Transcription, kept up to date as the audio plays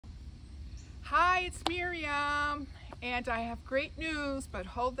Hi, it's Miriam, and I have great news, but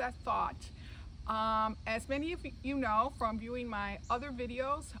hold that thought. As many of you know from viewing my other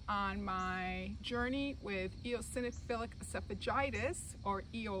videos on my journey with Eosinophilic Esophagitis, or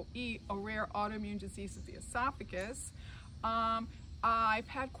EoE, a rare autoimmune disease of the esophagus, I've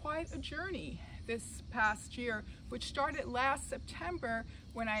had quite a journey this past year, which started last September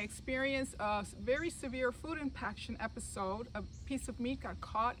when I experienced a very severe food impaction episode. A piece of meat got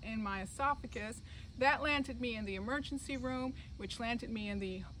caught in my esophagus. That landed me in the emergency room, which landed me in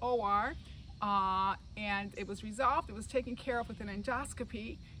the OR, and it was resolved. It was taken care of with an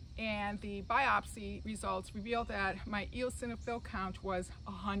endoscopy, and the biopsy results revealed that my eosinophil count was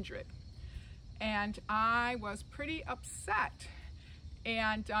 100. And I was pretty upset.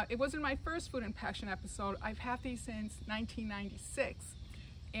 And it wasn't my first food impaction episode. I've had these since 1996.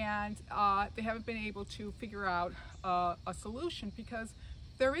 And they haven't been able to figure out a solution because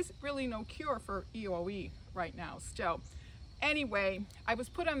there is really no cure for EoE right now still. Anyway, I was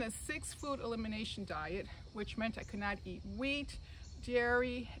put on this 6-food elimination diet, which meant I could not eat wheat,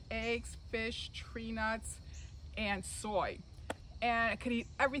 dairy, eggs, fish, tree nuts, and soy. And I could eat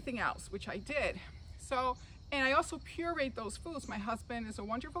everything else, which I did. And I also pureed those foods. My husband is a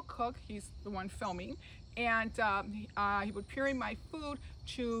wonderful cook. He's the one filming. And he would puree my food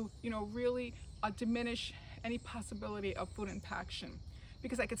to, really diminish any possibility of food impaction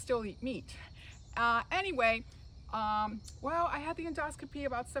because I could still eat meat. Anyway, well, I had the endoscopy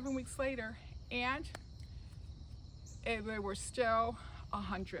about 7 weeks later, and there were still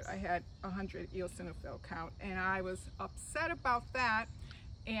 100. I had 100 eosinophil count, and I was upset about that.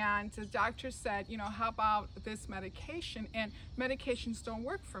 And the doctor said, how about this medication? And medications don't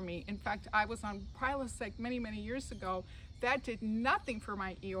work for me. In fact, I was on Prilosec many, many years ago. That did nothing for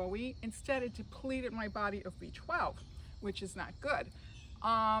my EoE. Instead, it depleted my body of B12, which is not good.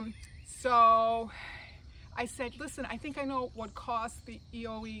 So I said, listen, I think I know what caused the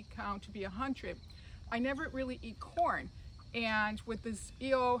EoE count to be 100. I never really eat corn. And with this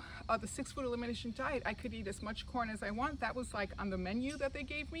the 6-food elimination diet, I could eat as much corn as I want. That was like on the menu that they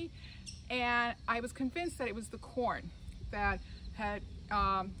gave me. And I was convinced that it was the corn that had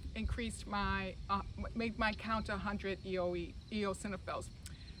increased made my count 100 eosinophils.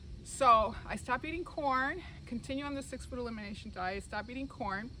 So I stopped eating corn, continue on the 6-food elimination diet, stopped eating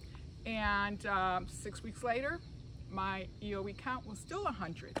corn. And 6 weeks later, my EoE count was still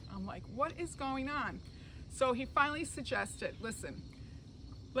 100. I'm like, what is going on? So he finally suggested, listen,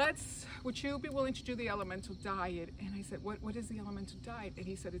 would you be willing to do the elemental diet? And I said, what is the elemental diet? And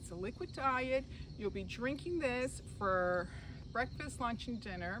he said, it's a liquid diet. You'll be drinking this for breakfast, lunch, and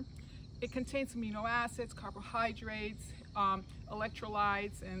dinner. It contains amino acids, carbohydrates,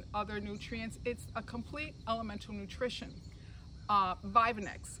 electrolytes, and other nutrients. It's a complete elemental nutrition.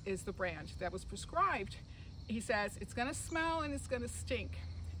 Vivanex is the brand that was prescribed. He says, it's gonna smell and it's gonna stink.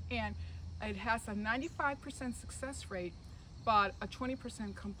 And it has a 95% success rate, but a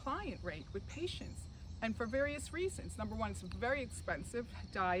 20% compliant rate with patients, and for various reasons. Number one, it's a very expensive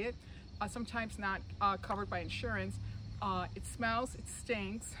diet, sometimes not covered by insurance. It smells, it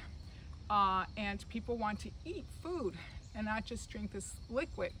stinks, and people want to eat food and not just drink this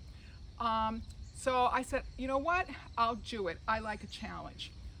liquid. So I said, you know what? I'll do it. I like a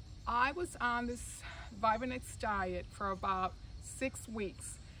challenge. I was on this Vivanex diet for about 6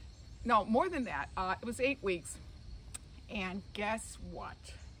 weeks. No, more than that. It was 8 weeks. And guess what?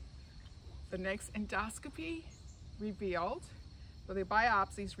 The next endoscopy revealed, or the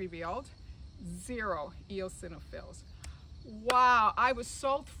biopsies revealed, 0 eosinophils. Wow, I was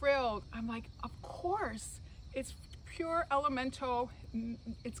so thrilled. I'm like, of course, it's pure elemental.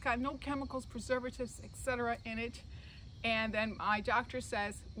 It's got no chemicals, preservatives, etc. in it. And then my doctor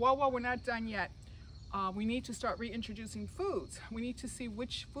says, well, we're not done yet. We need to start reintroducing foods. We need to see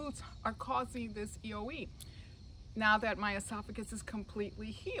which foods are causing this EoE. Now that my esophagus is completely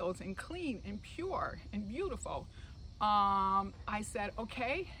healed and clean and pure and beautiful, I said,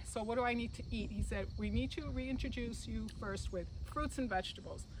 okay, so what do I need to eat? He said, we need to reintroduce you first with fruits and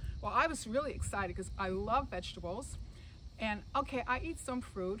vegetables. Well, I was really excited because I love vegetables. And okay, I eat some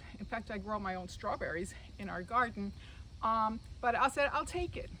fruit. In fact, I grow my own strawberries in our garden. But I said, I'll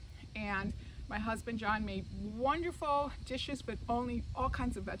take it. And my husband, John, made wonderful dishes with only all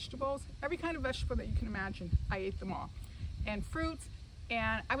kinds of vegetables. Every kind of vegetable that you can imagine, I ate them all. And fruits.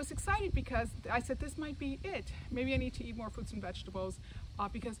 And I was excited because I said, this might be it. Maybe I need to eat more fruits and vegetables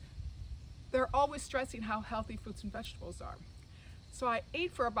because they're always stressing how healthy fruits and vegetables are. So I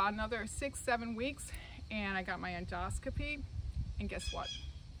ate for about another 6-7 weeks, and I got my endoscopy. And guess what?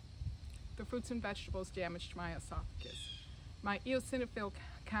 The fruits and vegetables damaged my esophagus. My eosinophil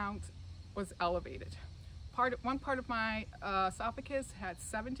count was elevated. One part of my esophagus had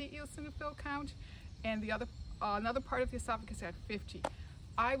 70 eosinophil count, and the another part of the esophagus had 50.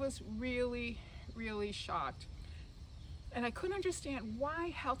 I was really, really shocked. And I couldn't understand why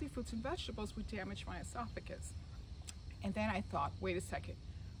healthy fruits and vegetables would damage my esophagus. And then I thought, wait a second,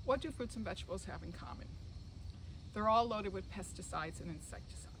 what do fruits and vegetables have in common? They're all loaded with pesticides and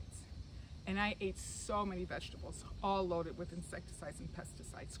insecticides. And I ate so many vegetables, all loaded with insecticides and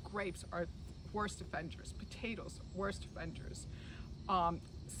pesticides. Grapes are worst offenders, potatoes, worst offenders,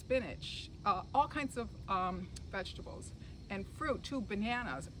 spinach, all kinds of vegetables, and fruit too,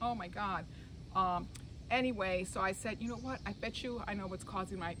 bananas, oh my God. Anyway, so I said, you know what, I bet you I know what's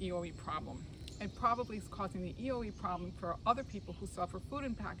causing my EoE problem. And probably is causing the EoE problem for other people who suffer food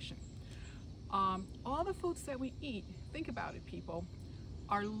impaction. All the foods that we eat, think about it people,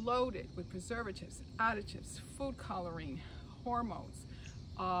 are loaded with preservatives, additives, food coloring, hormones,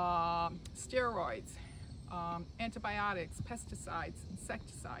 steroids, antibiotics, pesticides,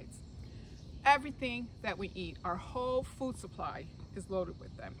 insecticides. Everything that we eat, our whole food supply is loaded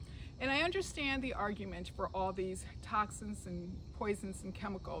with them. And I understand the argument for all these toxins and poisons and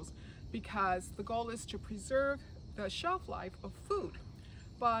chemicals because the goal is to preserve the shelf life of food.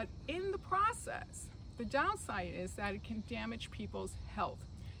 But in the process, the downside is that it can damage people's health.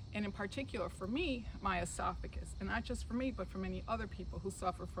 And in particular for me, my esophagus. And not just for me, but for many other people who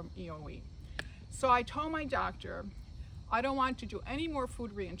suffer from EoE. So I told my doctor, I don't want to do any more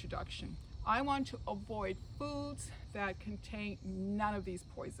food reintroduction. I want to avoid foods that contain none of these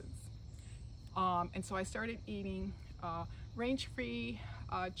poisons. And so I started eating range-free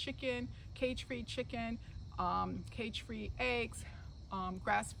chicken, cage-free chicken, cage-free eggs,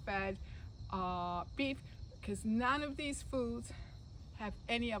 grass-fed beef, because none of these foods have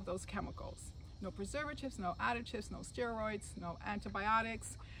any of those chemicals. No preservatives, no additives, no steroids, no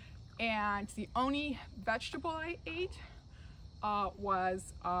antibiotics. And the only vegetable I ate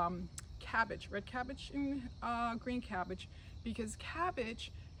was cabbage, red cabbage and green cabbage, because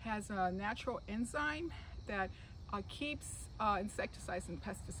cabbage has a natural enzyme that keeps insecticides and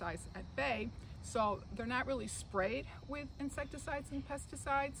pesticides at bay. So they're not really sprayed with insecticides and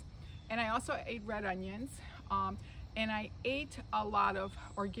pesticides. And I also ate red onions. And I ate a lot of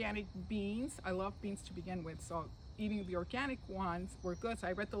organic beans. I love beans to begin with, so eating the organic ones were good. So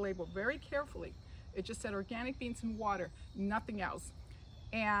I read the label very carefully. It just said organic beans and water, nothing else.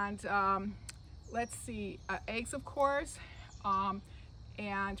 And let's see, eggs of course.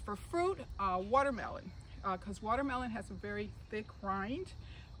 And for fruit, watermelon, because watermelon has a very thick rind.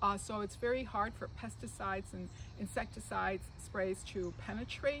 So it's very hard for pesticides and insecticides sprays to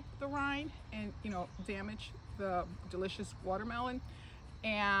penetrate the rind and, you know, damage the delicious watermelon.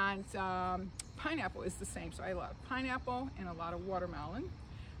 And pineapple is the same. So I love pineapple and a lot of watermelon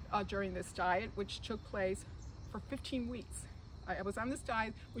during this diet, which took place for 15 weeks. I was on this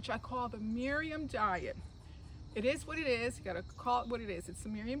diet, which I call the Miriam diet. It is what it is. You gotta call it what it is. It's the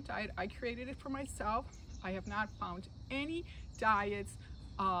Miriam diet. I created it for myself. I have not found any diets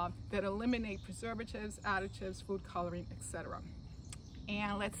that eliminate preservatives, additives, food coloring, etc.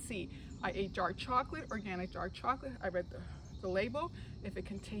 And let's see, I ate dark chocolate, organic dark chocolate. I read the label. If it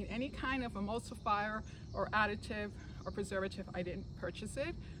contained any kind of emulsifier or additive or preservative, I didn't purchase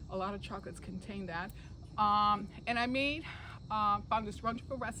it. A lot of chocolates contain that. And I found this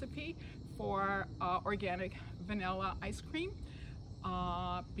wonderful recipe for organic vanilla ice cream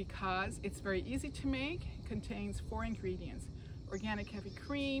because it's very easy to make. It contains 4 ingredients. Organic heavy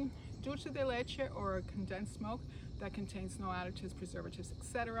cream, dulce de leche or condensed milk that contains no additives, preservatives,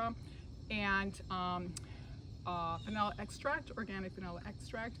 etc. And vanilla extract, organic vanilla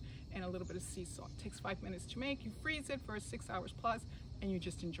extract, and a little bit of sea salt. It takes 5 minutes to make. You freeze it for 6 hours plus, and you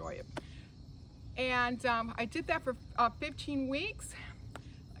just enjoy it. And I did that for 15 weeks.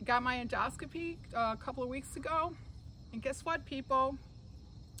 I got my endoscopy a couple of weeks ago. And guess what, people?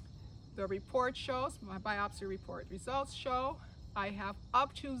 The report shows, my biopsy report results show, I have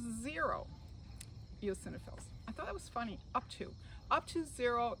up to 0 eosinophils. I thought that was funny, up to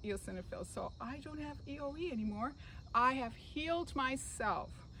 0 eosinophils. So I don't have EoE anymore. I have healed myself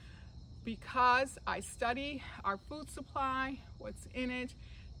because I study our food supply, what's in it,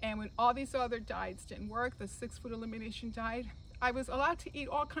 and when all these other diets didn't work, the 6-food elimination diet, I was allowed to eat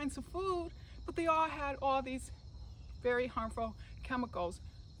all kinds of food, but they all had all these very harmful chemicals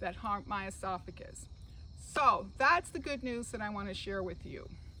that harm my esophagus. So that's the good news that I want to share with you.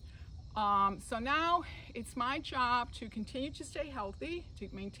 So now it's my job to continue to stay healthy, to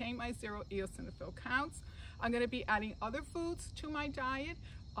maintain my 0 eosinophil counts. I'm going to be adding other foods to my diet,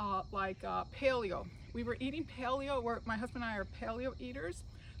 like paleo. We were eating paleo, my husband and I are paleo eaters.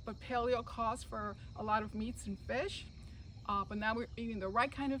 but paleo calls for a lot of meats and fish. But now we're eating the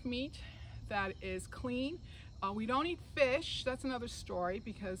right kind of meat that is clean. We don't eat fish. That's another story,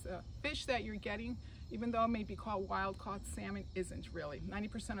 because fish that you're getting, even though it may be called wild-caught salmon, isn't really.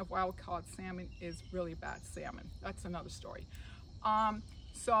 90% of wild-caught salmon is really bad salmon. That's another story.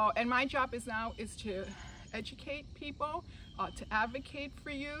 And my job is to educate people, to advocate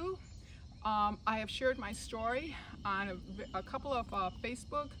for you. I have shared my story on a couple of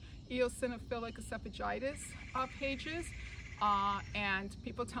Facebook Eosinophilic Esophagitis pages, and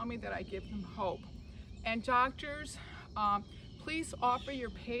people tell me that I give them hope. And doctors, please offer your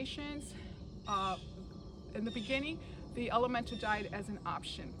patients, in the beginning, the elemental diet as an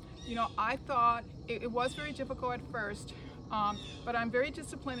option. You know, I thought it was very difficult at first, but I'm very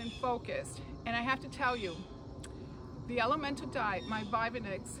disciplined and focused. And I have to tell you, the elemental diet, my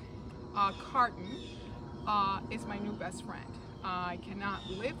Vivanix carton, is my new best friend. I cannot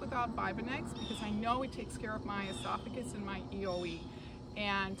live without Vivanix because I know it takes care of my esophagus and my EoE.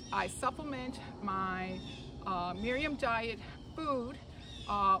 And I supplement my Miriam diet food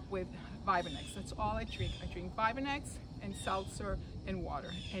with Vivanix. That's all I drink. I drink Vivanix and seltzer and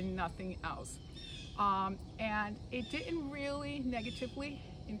water and nothing else. And it didn't really negatively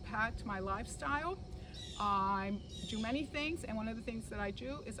impact my lifestyle. I do many things, and one of the things that I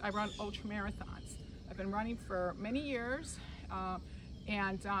do is I run ultra marathons. I've been running for many years,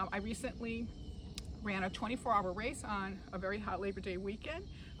 and I recently ran a 24-hour race on a very hot Labor Day weekend.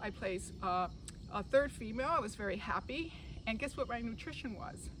 I placed a third female. I was very happy, and guess what my nutrition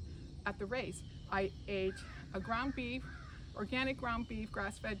was at the race? I ate a ground beef, organic ground beef,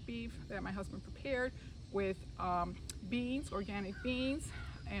 grass-fed beef that my husband prepared with beans, organic beans,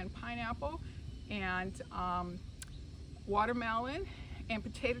 and pineapple, and watermelon, and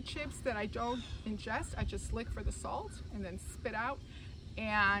potato chips that I don't ingest. I just lick for the salt and then spit out,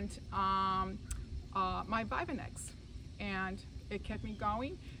 and my Vivanix, and it kept me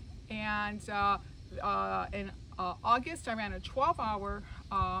going. And in August, I ran a 12-hour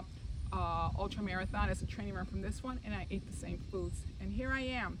ultra marathon as a training run from this one, and I ate the same foods, and here I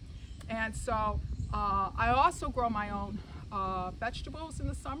am. And so I also grow my own vegetables in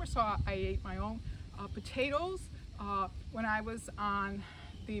the summer, so I ate my own potatoes. When I was on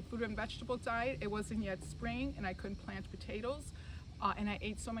the food and vegetable diet, it wasn't yet spring and I couldn't plant potatoes, and I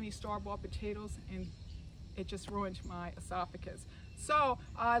ate so many store-bought potatoes, and it just ruined my esophagus. So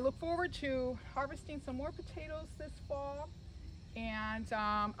I look forward to harvesting some more potatoes this fall, and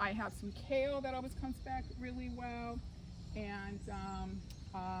I have some kale that always comes back really well, and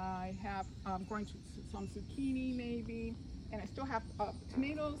I'm growing some zucchini maybe, and I still have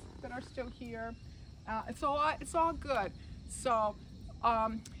tomatoes that are still here. It's all good. So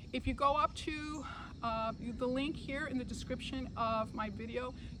if you go up to the link here in the description of my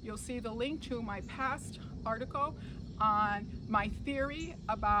video, you'll see the link to my past article on my theory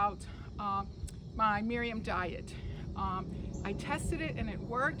about my Miriam diet. I tested it and it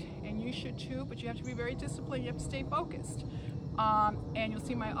worked, and you should too, but you have to be very disciplined. You have to stay focused. And you'll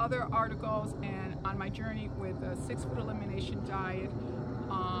see my other articles and on my journey with the 6-food elimination diet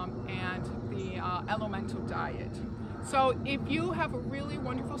and the elemental diet. So if you have a really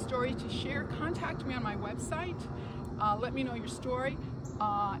wonderful story to share, contact me on my website. Let me know your story.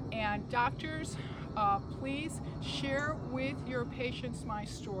 And doctors, please share with your patients my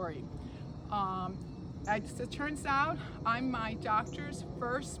story. As it turns out, I'm my doctor's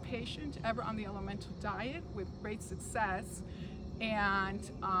first patient ever on the elemental diet with great success. And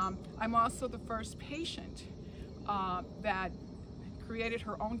I'm also the first patient that created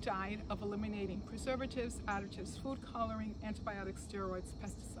her own diet of eliminating preservatives, additives, food coloring, antibiotics, steroids,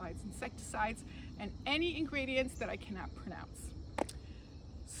 pesticides, insecticides, and any ingredients that I cannot pronounce.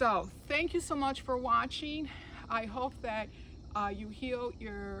 So thank you so much for watching. I hope that you heal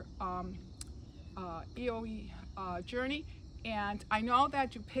your EoE journey. And I know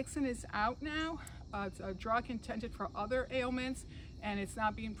that Dupixent is out now. It's a drug intended for other ailments, and it's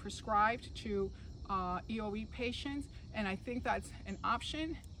not being prescribed to EoE patients, and I think that's an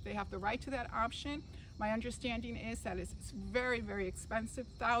option. They have the right to that option. My understanding is that it's very, very expensive,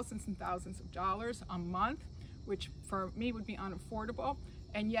 thousands and thousands of dollars a month, which for me would be unaffordable.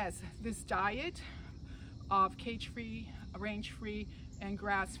 And yes, this diet of cage-free, range-free, and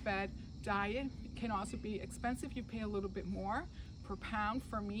grass-fed diet can also be expensive. You pay a little bit more per pound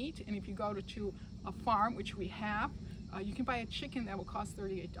for meat, and if you go to a farm, which we have, you can buy a chicken that will cost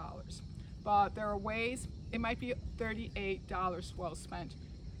 $38. But there are ways, it might be $38 well spent,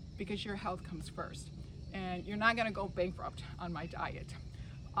 because your health comes first. And you're not gonna go bankrupt on my diet.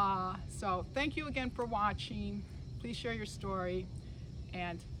 So thank you again for watching. Please share your story,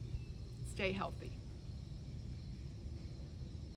 and Stay healthy.